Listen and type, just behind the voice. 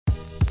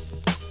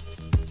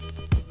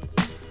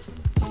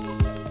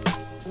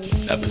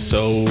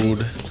episode.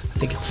 I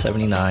think it's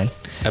 79.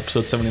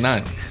 Episode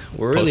 79.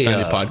 We're really Post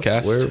 90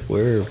 podcast.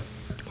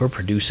 We're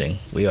producing.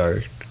 We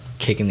are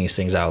kicking these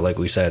things out, like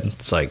we said.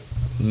 It's like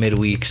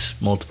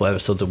midweeks, multiple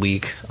episodes a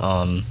week.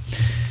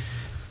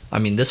 I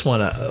mean, this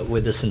one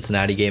with the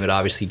Cincinnati game, it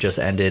obviously just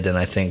ended, and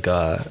I think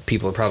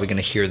people are probably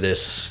going to hear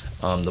this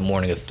the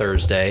morning of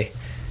Thursday,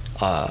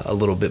 a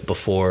little bit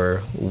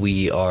before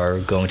we are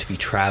going to be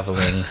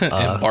traveling.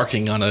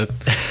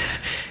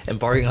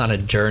 Embarking on a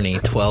journey,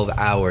 12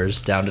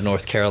 hours down to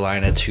North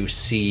Carolina to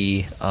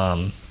see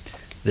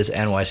this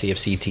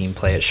NYCFC team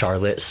play at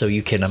Charlotte. So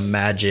you can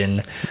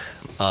imagine...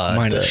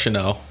 minus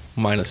Chanel,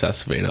 minus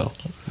Acevedo.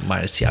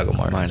 Minus Thiago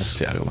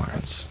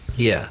Martins.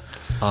 Yeah.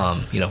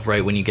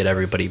 Right when you get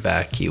everybody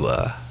back, you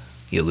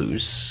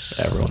lose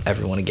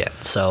everyone again.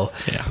 So,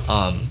 yeah.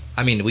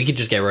 I mean, we could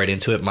just get right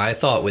into it. My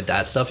thought with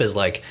that stuff is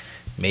like,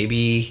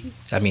 maybe,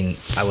 I mean,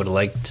 I would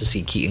like to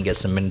see Keaton get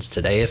some minutes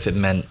today if it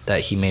meant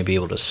that he may be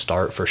able to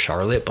start for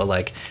Charlotte. But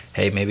like,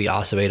 hey, maybe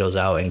Acevedo's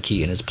out and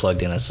Keaton is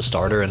plugged in as a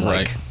starter, and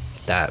like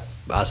that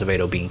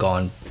Acevedo being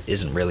gone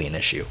isn't really an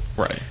issue.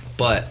 Right.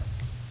 But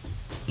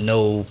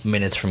no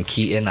minutes from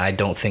Keaton. I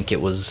don't think it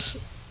was.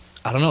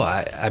 I don't know.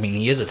 I mean,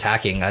 he is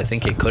attacking. I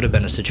think it could have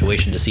been a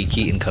situation to see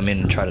Keaton come in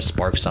and try to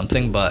spark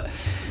something, but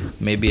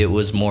maybe it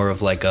was more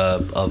of like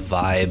a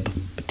vibe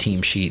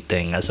team sheet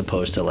thing as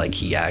opposed to like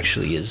he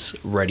actually is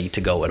ready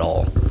to go at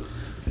all.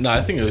 No,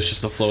 I think it was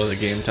just a flow of the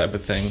game type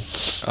of thing.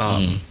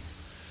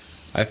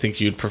 I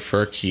think you'd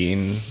prefer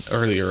Keaton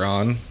earlier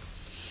on.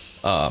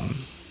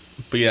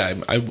 But yeah,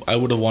 I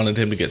would have wanted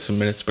him to get some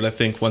minutes, but I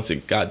think once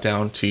it got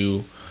down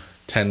to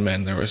 10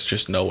 men, there was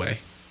just no way.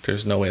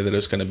 There's no way that it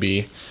was going to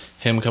be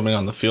him coming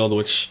on the field,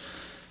 which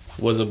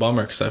was a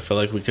bummer because I feel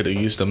like we could have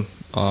used him.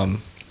 And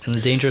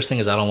the dangerous thing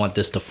is I don't want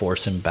this to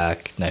force him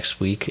back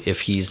next week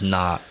if he's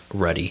not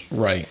ready.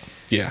 Right.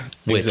 Yeah,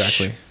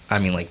 exactly. I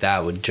mean, like,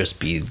 that would just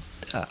be...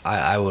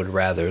 I would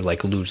rather,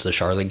 like, lose the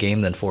Charlotte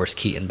game than force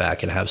Keaton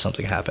back and have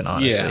something happen,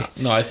 honestly. Yeah.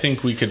 No, I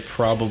think we could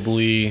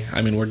probably...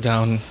 I mean, we're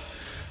down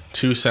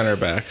 2 center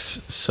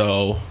backs,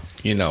 so,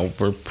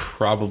 we're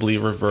probably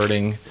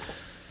reverting...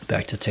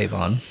 Back to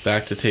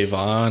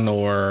Tavon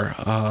or...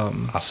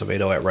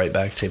 Acevedo at right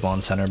back,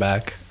 Tavon center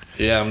back.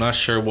 Yeah, I'm not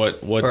sure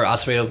what... Or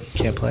Acevedo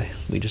can't play.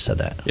 We just said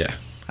that. Yeah.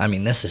 I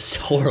mean, this is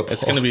horrible.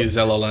 It's going to be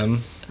Zelalem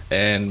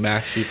and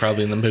Maxi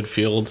probably in the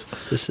midfield.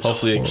 This is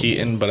hopefully horrible. A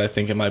Keaton, but I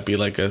think it might be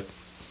like a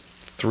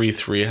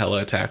 3-3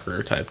 hella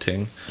attacker type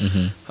thing.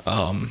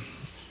 Mm-hmm.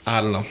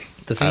 I don't know.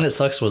 The thing that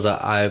sucks was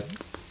I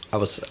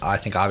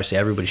think obviously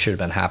everybody should have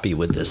been happy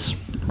with this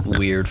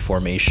weird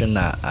formation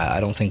that I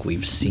don't think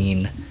we've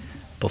seen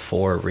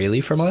before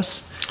really from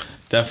us.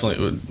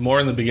 Definitely. More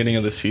in the beginning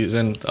of the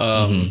season.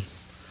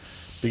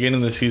 Beginning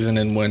of the season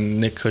and when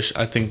Nick Cushing,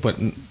 I think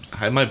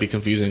I might be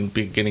confusing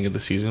beginning of the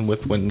season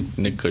with when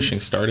Nick Cushing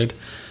started,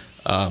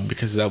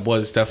 because that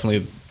was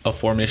definitely a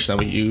formation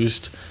that we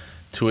used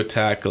to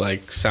attack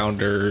like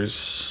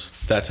Sounders,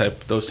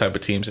 those type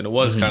of teams, and it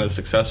was kind of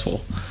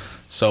successful.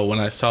 So when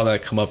I saw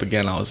that come up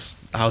again, I was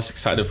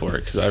excited for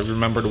it because I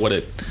remembered what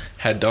it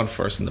had done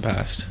for us in the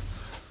past.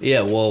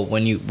 Yeah, well,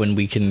 when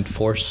we can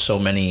force so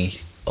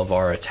many of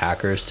our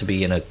attackers to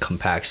be in a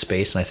compact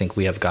space, and I think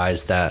we have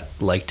guys that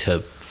like to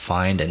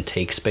find and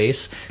take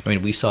space. I mean,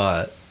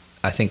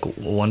 I think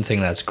one thing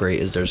that's great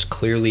is there's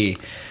clearly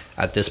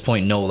at this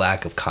point no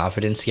lack of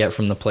confidence yet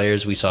from the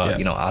players. We saw,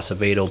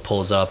 Acevedo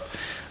pulls up,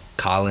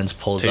 Collins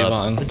pulls up,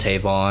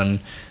 Tavon.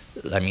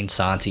 I mean,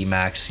 Santi,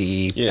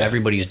 Maxi,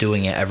 everybody's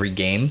doing it every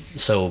game.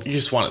 So you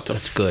just want it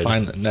to good.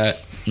 Find the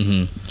net.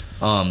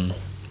 Mm-hmm.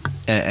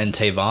 And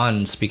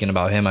Tavon, speaking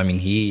about him, I mean,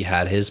 he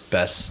had his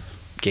best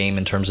game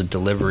in terms of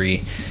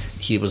delivery.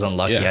 He was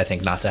unlucky, I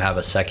think, not to have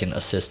a second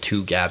assist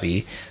to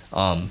Gabby.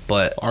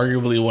 But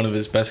arguably one of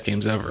his best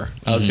games ever.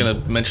 I was going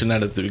to mention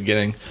that at the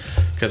beginning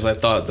because I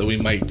thought that we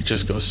might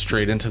just go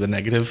straight into the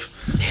negative.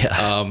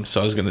 Yeah.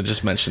 So I was going to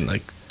just mention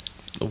like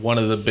one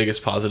of the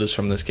biggest positives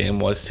from this game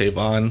was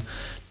Tavon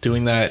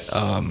doing that.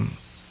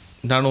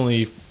 Not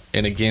only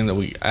in a game that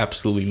we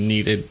absolutely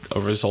needed a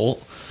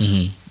result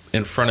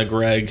in front of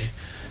Greg.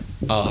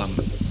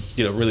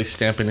 Really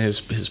stamping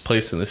his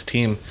place in this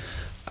team.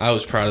 I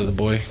was proud of the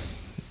boy.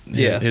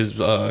 His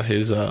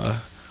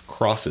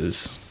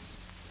crosses.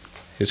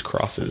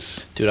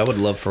 Dude, I would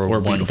love for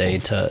one day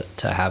to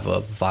have a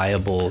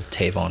viable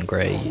Tavon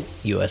Gray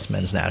U.S.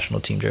 men's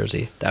national team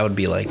jersey. That would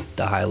be like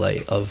the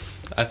highlight of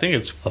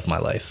my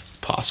life.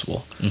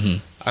 Possible.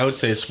 I would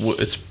say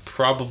it's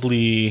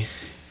probably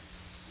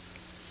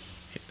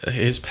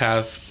his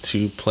path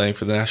to playing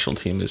for the national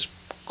team is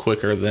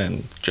quicker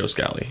than Joe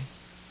Scally.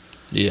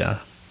 Yeah.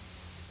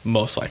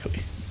 Most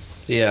likely.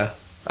 Yeah.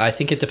 I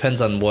think it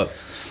depends on what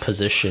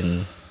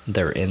position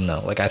they're in,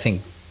 though. Like, I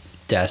think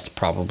Dest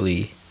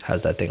probably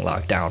has that thing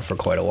locked down for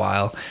quite a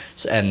while.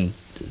 So, and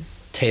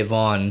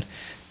Tavon,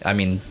 I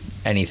mean,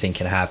 anything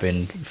can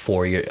happen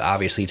 4 years.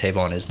 Obviously,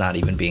 Tavon is not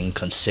even being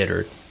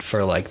considered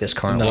for, like, this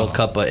current World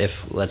Cup. But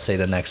if, let's say,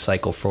 the next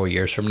cycle 4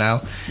 years from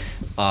now,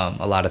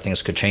 a lot of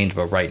things could change.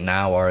 But right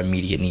now, our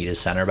immediate need is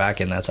center back,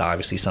 and that's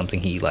obviously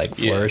something he like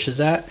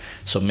flourishes at.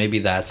 So maybe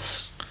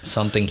that's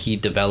something he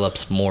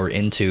develops more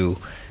into,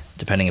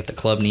 depending if the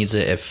club needs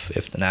it,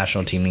 if the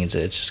national team needs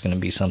it. It's just going to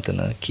be something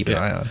to keep an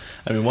eye on.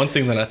 I mean, one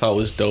thing that I thought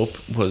was dope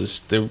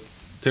was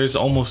there's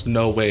almost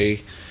no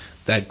way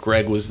that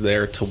Greg was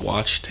there to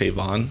watch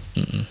Tavon.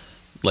 Mm-mm.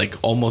 Like,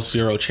 almost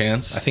zero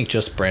chance. I think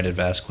just Brandon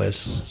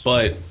Vasquez.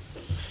 But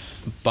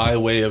by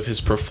way of his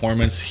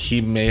performance,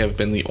 he may have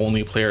been the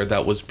only player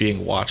that was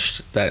being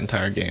watched that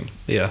entire game.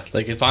 Yeah.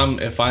 Like, if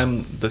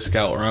I'm the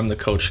scout or I'm the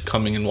coach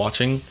coming and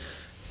watching,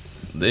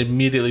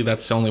 immediately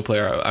that's the only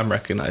player I'm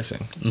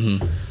recognizing.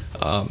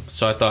 Mm-hmm.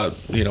 So I thought,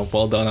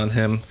 well done on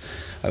him.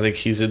 I think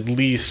he's at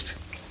least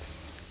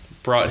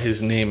brought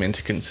his name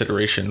into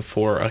consideration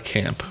for a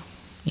camp.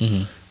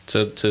 Mm-hmm.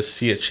 To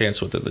see a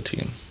chance within the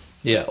team.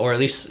 Yeah, or at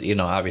least,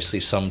 obviously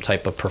some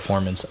type of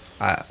performance.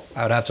 I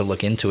would have to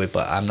look into it,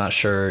 but I'm not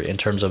sure in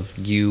terms of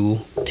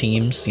U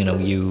teams,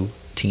 U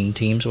teen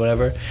teams,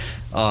 whatever,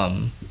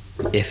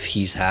 if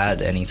he's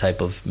had any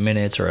type of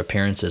minutes or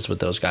appearances with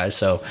those guys.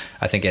 So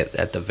I think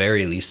at the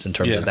very least, in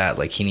terms of that,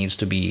 like, he needs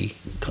to be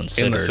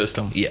considered. In the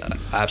system. Yeah,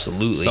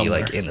 absolutely.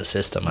 Somewhere. Like, in the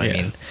system. I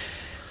mean,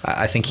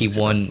 I think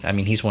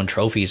he's won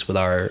trophies with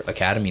our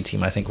academy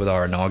team. I think with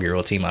our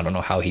inaugural team, I don't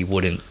know how he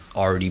wouldn't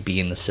already be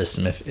in the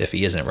system if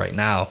he isn't right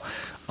now.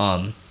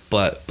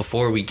 But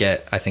before we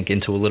get, I think,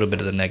 into a little bit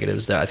of the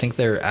negatives, I think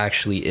there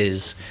actually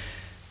is,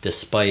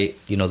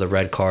 despite, the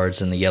red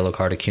cards and the yellow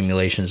card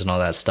accumulations and all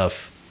that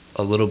stuff,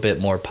 a little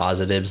bit more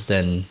positives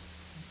than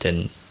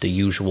the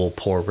usual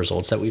poor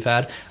results that we've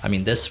had. I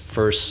mean, this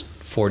first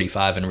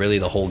 45 and really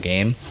the whole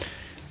game,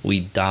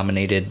 we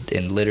dominated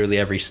in literally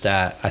every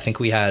stat. I think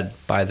we had,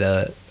 by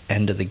the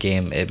end of the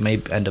game, it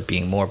may end up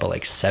being more, but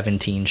like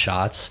 17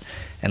 shots,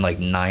 and like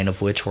 9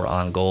 of which were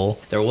on goal.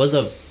 There was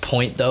a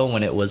point, though,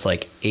 when it was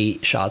like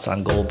 8 shots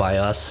on goal by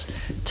us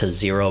to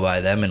 0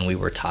 by them, and we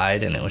were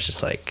tied, and it was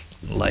just like,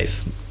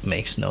 life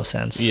makes no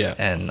sense. Yeah.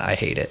 And I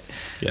hate it.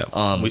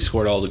 Yeah. We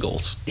scored all the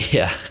goals.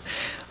 Yeah.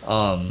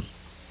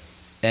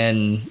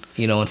 And,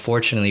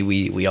 unfortunately,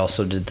 we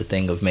also did the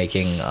thing of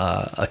making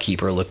a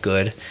keeper look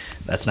good.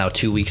 That's now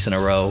 2 weeks in a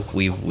row.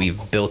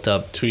 We've built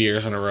up 2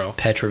 years in a row.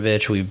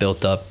 Petrovic. We've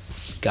built up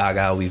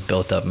Gaga. We've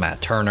built up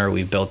Matt Turner.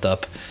 We've built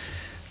up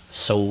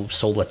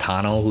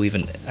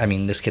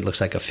Solatano, this kid looks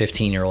like a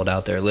 15-year-old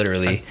out there,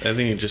 literally. I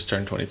think he just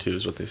turned 22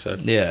 is what they said.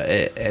 Yeah,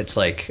 it's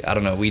like, I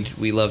don't know,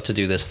 we love to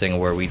do this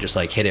thing where we just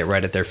like hit it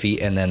right at their feet,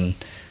 and then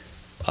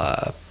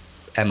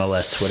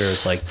MLS Twitter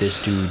is like,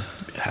 this dude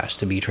has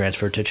to be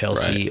transferred to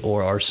Chelsea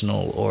or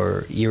Arsenal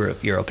or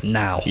Europe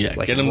now. Yeah,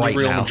 like, get him right to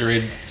Real now.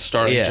 Madrid,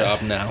 start a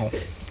job now.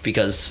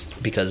 Because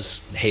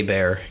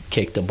Heber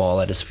kicked the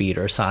ball at his feet,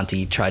 or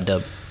Santi tried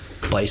to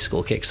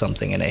bicycle kick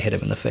something and it hit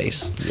him in the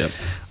face. Yep.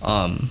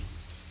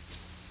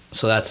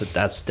 So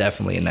that's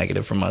definitely a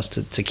negative from us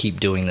to keep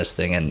doing this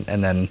thing, and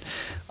then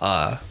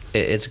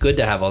it's good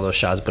to have all those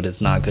shots, but it's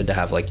not good to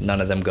have like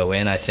none of them go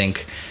in. I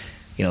think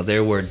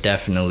there were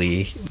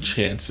definitely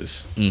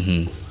chances.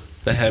 Mm-hmm.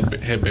 The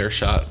head bear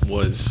shot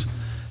was,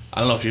 I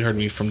don't know if you heard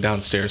me from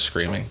downstairs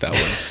screaming. That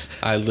was,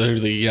 I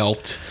literally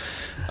yelped.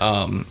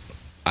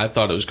 I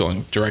thought it was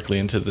going directly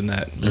into the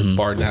net,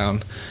 bar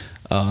down.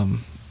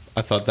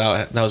 I thought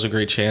that was a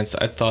great chance.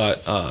 I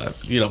thought,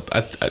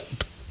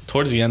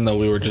 towards the end though,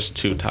 we were just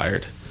too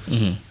tired,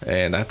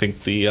 and I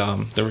think the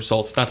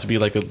results, not to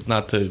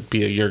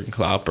be a Jurgen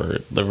Klopp or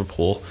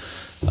Liverpool,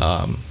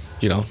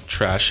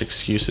 trash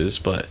excuses,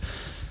 but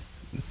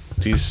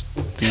these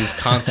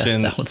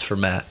constant that one's for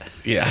Matt.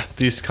 Yeah,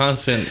 these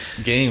constant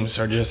games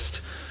are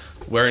just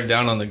wearing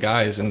down on the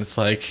guys, and it's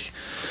like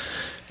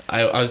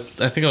I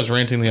think I was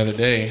ranting the other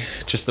day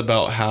just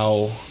about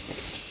how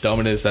dumb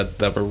it is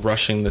that we're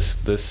rushing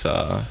this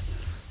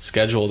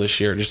schedule this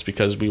year, just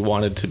because we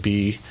wanted to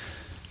be,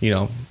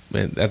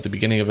 at the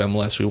beginning of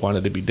MLS, we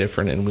wanted to be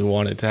different, and we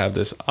wanted to have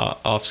this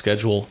off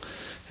schedule,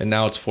 and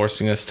now it's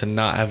forcing us to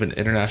not have an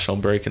international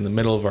break in the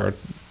middle of our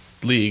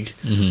league.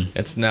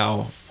 It's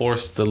now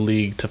forced the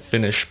league to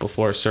finish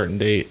before a certain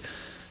date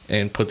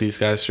and put these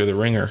guys through the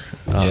ringer.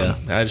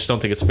 I just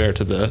don't think it's fair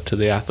to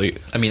the athlete.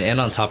 I mean,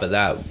 and on top of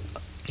that,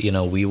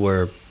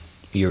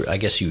 I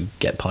guess you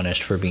get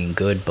punished for being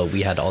good, but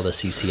we had all the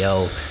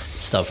CCL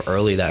stuff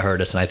early that hurt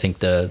us, and I think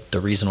the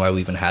reason why we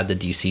even had the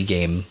DC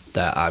game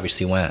that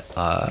obviously went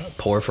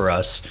poor for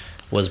us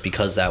was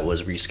because that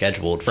was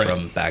rescheduled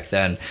from back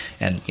then.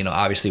 And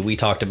obviously we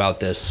talked about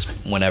this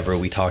whenever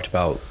we talked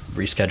about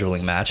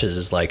rescheduling matches,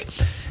 is like,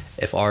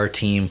 if our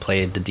team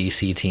played the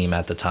DC team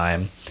at the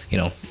time,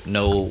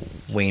 no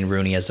Wayne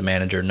Rooney as the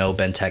manager, no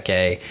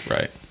Benteke,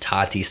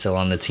 Tati still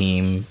on the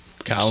team,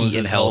 Collins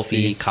Keaton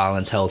healthy,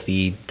 Collins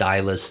healthy,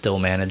 Dyla's still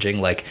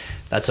managing. Like,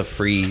 that's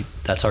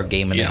our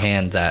game in the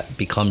hand that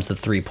becomes the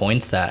 3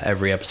 points that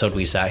every episode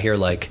we sat here,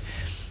 like,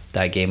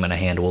 that game in a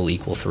hand will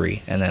equal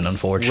 3. And then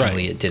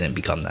unfortunately it didn't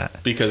become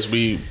that. Because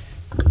we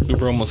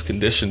were almost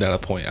conditioned at a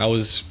point. I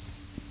was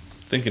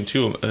thinking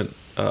too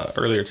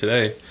earlier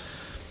today,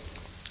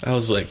 I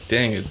was like,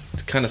 dang, it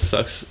kind of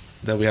sucks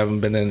that we haven't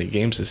been to any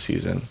games this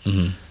season.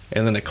 Mm-hmm.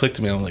 And then it clicked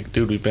to me. I'm like,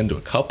 dude, we've been to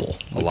a couple.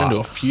 We've been to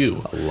a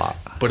few. A lot.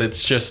 But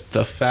it's just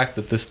the fact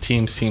that this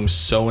team seems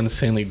so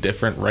insanely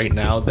different right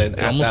now that It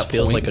at almost that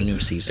feels point, like a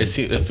new season.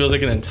 it feels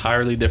like an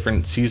entirely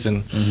different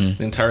season, an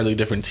entirely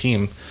different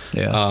team.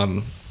 Yeah.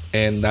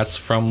 And that's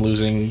from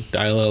losing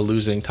Dyla,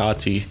 losing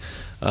Tati,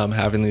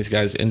 having these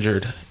guys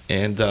injured.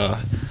 And,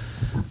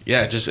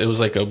 it was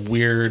like a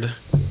weird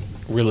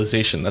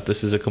realization that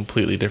this is a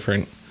completely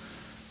different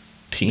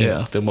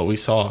team than what we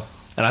saw.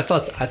 And I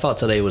thought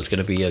today was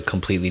going to be a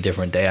completely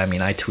different day. I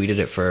mean, I tweeted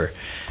it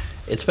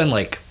it's been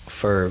like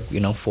for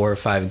 4 or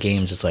 5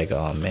 games. It's like,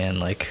 oh man,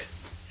 like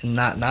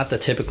not the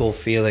typical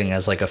feeling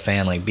as like a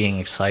fan, like being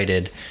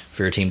excited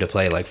for your team to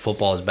play. Like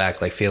football is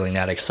back, like feeling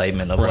that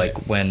excitement of right.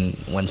 like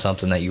when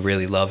something that you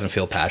really love and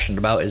feel passionate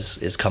about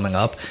is coming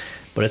up.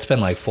 But it's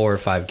been like 4 or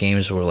 5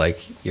 games where like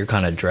you're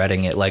kind of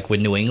dreading it. Like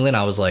with New England,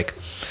 I was like,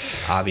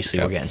 obviously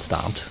we're getting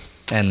stomped.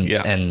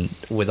 And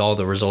with all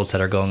the results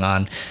that are going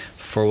on,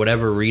 for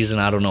whatever reason,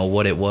 I don't know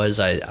what it was,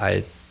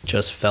 I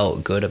just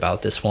felt good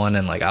about this one,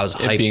 and like I was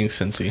hyped. It being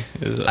Cincy.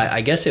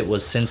 I guess it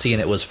was Cincy,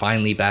 and it was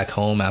finally back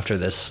home after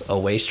this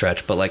away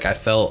stretch. But like I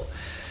felt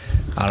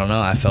like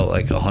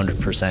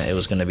 100% it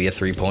was going to be a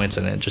 3 points,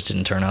 and it just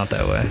didn't turn out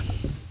that way.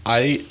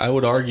 I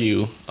would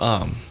argue,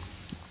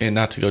 and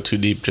not to go too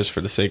deep just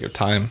for the sake of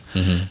time,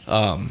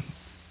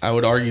 I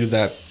would argue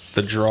that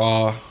the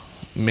draw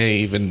may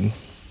even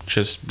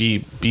just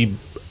be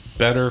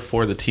better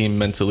for the team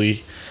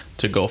mentally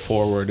to go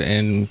forward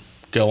and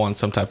go on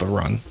some type of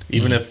run.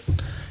 Even if,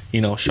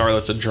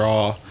 Charlotte's a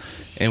draw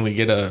and we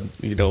get a,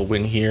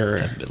 win here.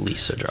 At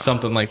least a draw.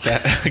 Something like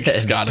that.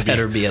 It's got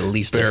to be at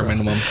least bare a draw.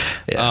 minimum.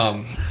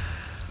 Yeah.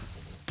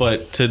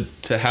 But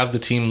to have the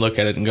team look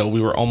at it and go,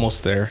 we were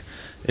almost there.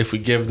 If we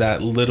give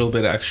that little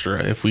bit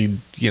extra, if we,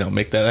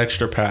 make that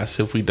extra pass,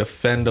 if we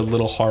defend a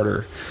little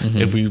harder,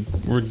 if we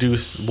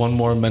reduce one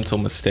more mental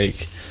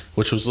mistake,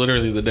 which was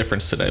literally the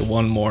difference today,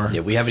 one more. Yeah,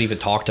 we haven't even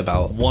talked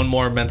about one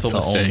more mental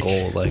mistake.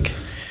 Own goal, like,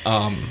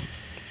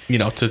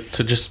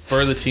 to just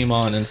spur the team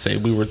on and say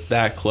we were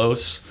that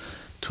close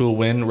to a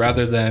win,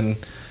 rather than,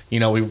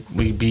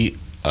 we beat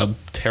a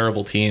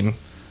terrible team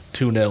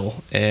 2-0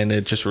 and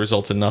it just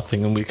results in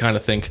nothing, and we kind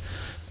of think,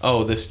 we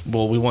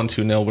won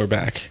 2-0, we're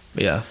back.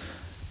 Yeah.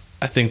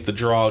 I think the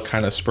draw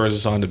kind of spurs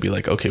us on to be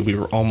like, okay, we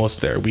were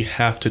almost there. We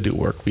have to do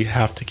work. We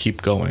have to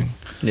keep going.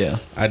 Yeah.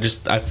 I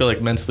feel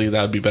like mentally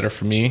that would be better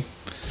for me.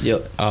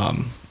 Yep.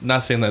 Not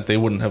saying that they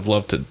wouldn't have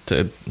loved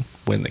to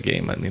win the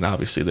game. I mean,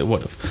 obviously they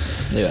would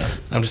have. Yeah.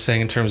 I'm just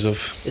saying in terms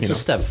of it's a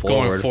step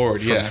forward, going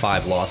forward from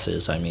 5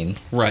 losses. I mean,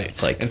 right.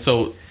 Like, and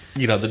so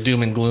the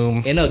doom and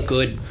gloom in a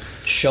good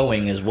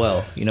showing as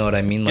well. You know what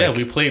I mean? Like,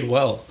 we played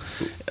well.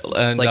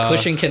 And, like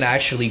Cushing can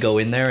actually go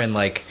in there and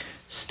like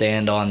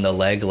stand on the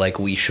leg like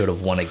we should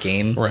have won a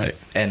game, right?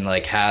 And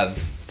like have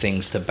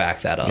things to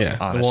back that up. Yeah.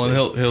 Honestly.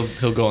 Well, and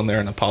he'll go in there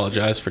and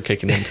apologize for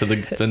kicking into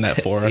the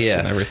net for us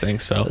and everything.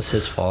 So it was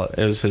his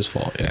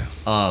fault. Yeah.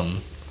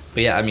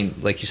 But yeah, I mean,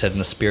 like you said, in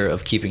the spirit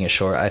of keeping it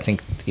short, I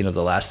think the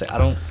last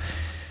thing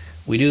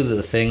we do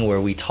the thing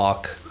where we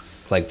talk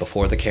like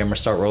before the cameras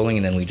start rolling,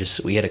 and then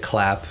we hit a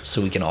clap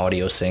so we can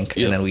audio sync,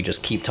 and then we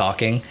just keep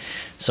talking.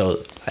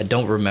 So I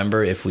don't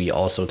remember if we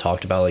also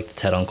talked about like the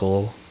Ted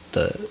Uncle.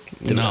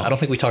 No. I don't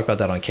think we talked about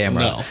that on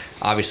camera. No.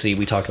 Obviously,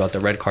 we talked about the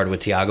red card with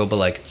Thiago, but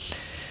like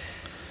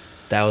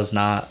that was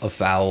not a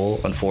foul,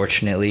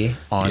 unfortunately,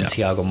 on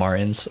Thiago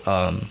Martins.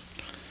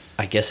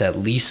 I guess at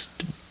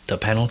least the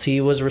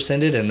penalty was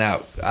rescinded, and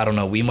that, I don't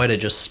know, we might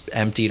have just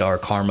emptied our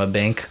karma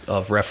bank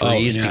of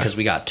referees because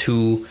we got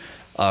 2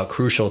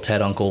 crucial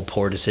Ted Uncle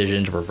poor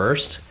decisions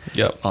reversed.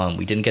 Yep.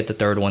 We didn't get the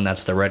third one.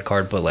 That's the red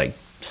card, but like,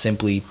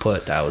 simply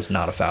put, that was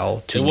not a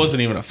foul. It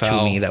wasn't even a foul.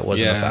 To me, that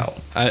wasn't a foul.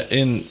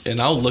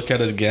 And I'll look at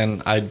it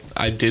again.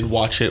 I did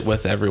watch it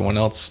with everyone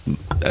else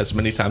as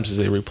many times as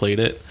they replayed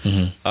it.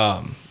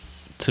 Mm-hmm.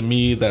 To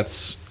me,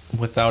 that's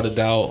without a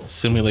doubt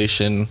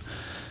simulation.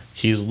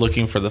 He's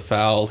looking for the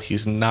foul.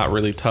 He's not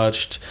really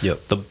touched.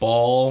 Yep. The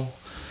ball,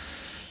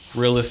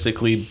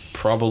 realistically,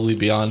 probably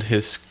beyond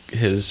his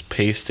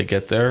pace to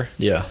get there.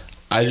 Yeah.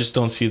 I just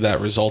don't see that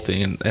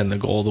resulting in the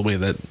goal the way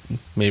that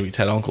maybe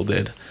Ted Uncle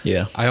did.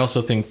 Yeah. I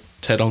also think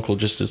Ted Uncle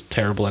just is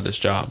terrible at his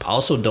job. I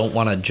also don't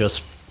want to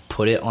just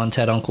put it on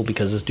Ted Uncle,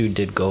 because this dude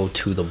did go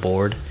to the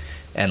board,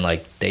 and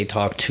like they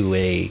talked to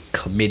a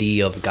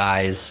committee of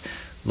guys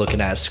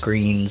looking at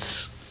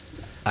screens,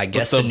 I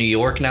guess in New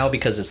York now,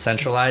 because it's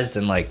centralized,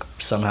 and like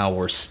somehow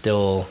we're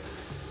still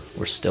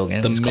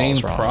getting these calls wrong. The main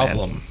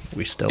problem man.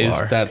 We still is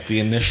are. that the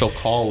initial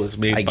call was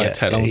made by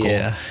Ted Uncle.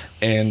 Yeah.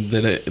 And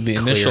the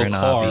initial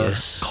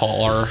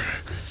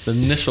the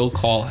initial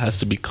call has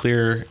to be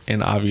clear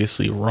and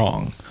obviously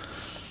wrong,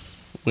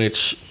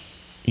 which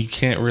you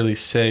can't really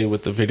say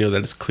with the video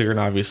that it's clear and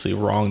obviously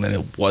wrong that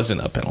it wasn't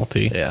a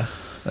penalty. Yeah,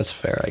 that's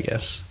fair, I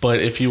guess.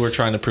 But if you were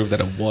trying to prove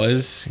that it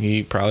was,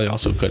 he probably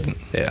also couldn't.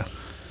 Yeah.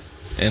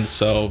 And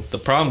so the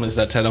problem is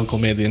that Ted Uncle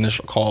made the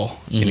initial call,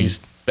 and he's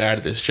bad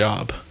at his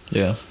job.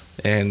 Yeah.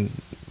 And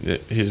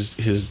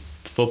his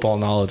football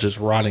knowledge is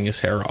rotting his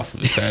hair off of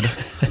his head.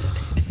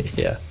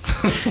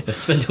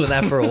 It's been doing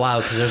that for a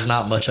while because there's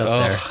not much up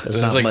there.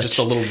 There's not like much, just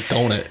a little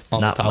donut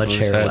on not the top much of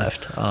his hair head.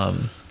 left.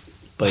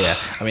 But yeah,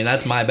 I mean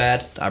that's my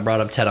bad. I brought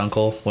up Ted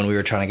Uncle when we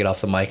were trying to get off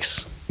the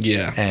mics,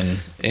 Yeah. and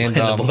when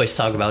the boys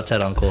talk about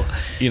Ted Uncle,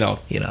 You know.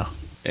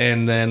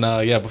 And then,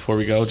 before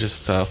we go,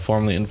 just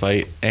formally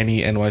invite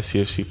any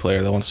NYCFC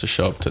player that wants to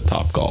show up to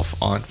Top Golf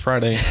on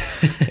Friday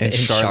in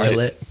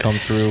Charlotte. Come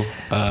through.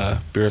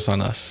 Beers on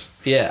us.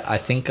 Yeah, I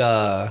think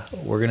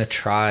we're gonna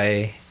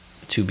try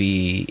to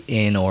be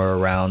in or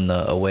around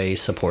the away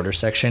supporter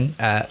section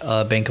at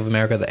Bank of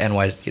America, the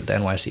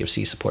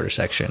NYCFC supporter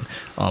section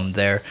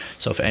there.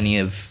 So if any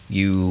of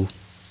you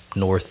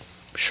North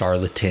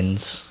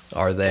Charlottans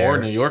are there, Or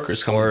New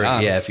Yorkers coming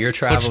down. yeah, if you're Coach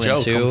traveling Joe,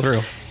 too, come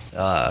through.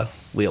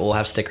 we'll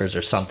have stickers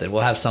or something.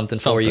 We'll have something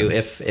for you.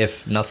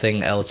 If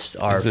nothing else,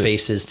 our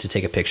faces to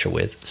take a picture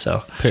with.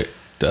 So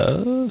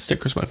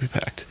Stickers might be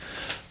packed.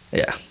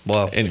 yeah.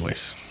 Well,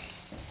 Anyways.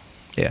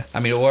 yeah. I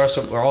mean, we're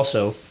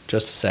also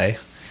just to say,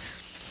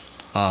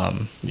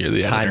 You're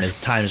the editor.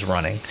 time's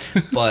running,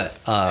 but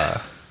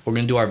we're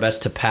gonna do our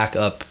best to pack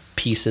up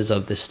pieces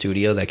of the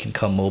studio that can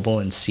come mobile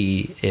and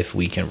see if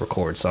we can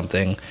record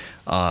something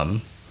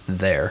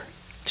there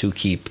to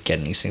keep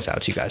getting these things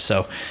out to you guys.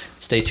 So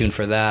stay tuned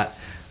for that.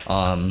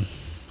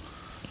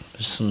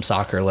 There's some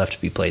soccer left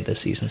to be played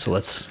this season, so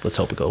let's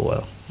hope it go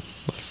well.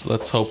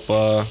 Let's hope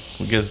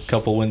we get a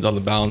couple wins on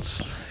the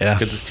bounce. Yeah.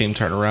 Get this team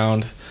turned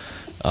around.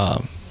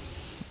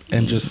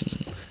 And just,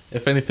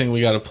 if anything,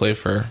 we got to play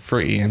for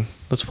Ian.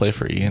 Let's play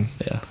for Ian.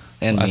 Yeah,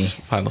 and Last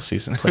me. final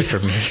season. Play for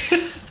me.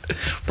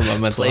 For my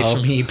mental Play health.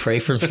 for me. Pray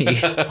for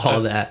me.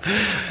 All that.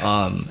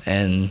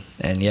 And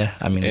yeah,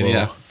 I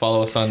mean,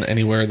 follow us on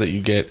anywhere that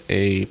you get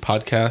a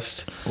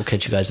podcast. we'll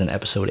catch you guys in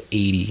episode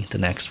 80, the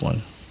next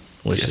one,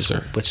 which is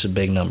a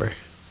big number.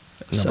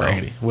 Number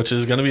 80, which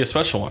is going to be a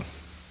special one.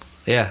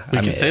 Yeah, We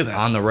can say that.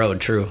 on the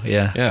road. True.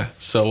 Yeah. Yeah.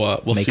 So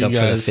we'll Make see up you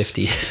for the guys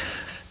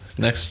 50s.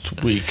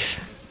 next week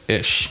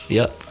ish.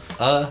 Yep.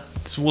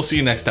 So we'll see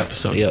you next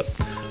episode. Yep.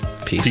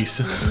 Peace.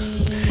 Peace.